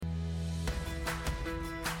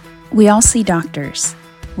We all see doctors.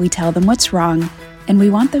 We tell them what's wrong, and we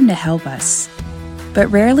want them to help us. But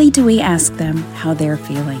rarely do we ask them how they're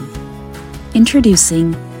feeling.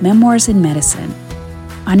 Introducing Memoirs in Medicine.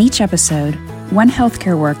 On each episode, one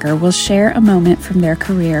healthcare worker will share a moment from their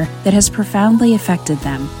career that has profoundly affected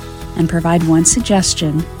them and provide one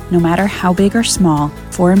suggestion, no matter how big or small,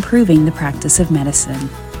 for improving the practice of medicine.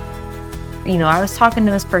 I was talking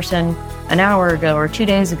to this person an hour ago or 2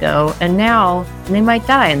 days ago, and now they might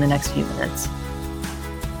die in the next few minutes.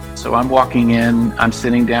 So I'm walking in, I'm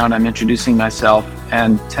sitting down, I'm introducing myself,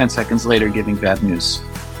 and 10 seconds later giving bad news.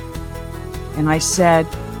 And I said,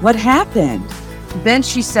 "What happened?" Then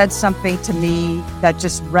she said something to me that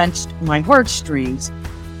just wrenched my heartstrings.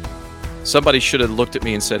 Somebody should have looked at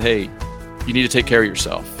me and said, "Hey, you need to take care of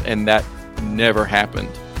yourself." And that never happened.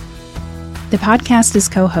 The podcast is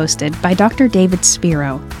co-hosted by Dr. David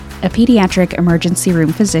Spiro, a pediatric emergency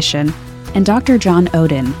room physician, and Dr. John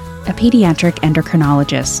Oden, a pediatric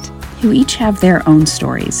endocrinologist, who each have their own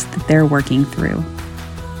stories that they're working through.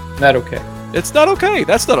 Not okay. It's not okay.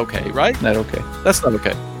 That's not okay, right? Not okay. That's not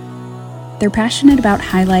okay. They're passionate about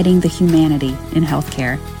highlighting the humanity in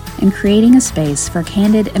healthcare and creating a space for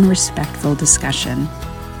candid and respectful discussion.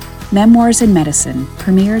 Memoirs in Medicine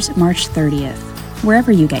premieres March 30th,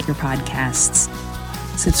 wherever you get your podcasts.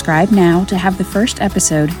 Subscribe now to have the first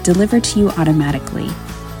episode delivered to you automatically,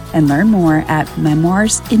 and learn more at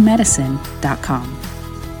memoirsinmedicine.com.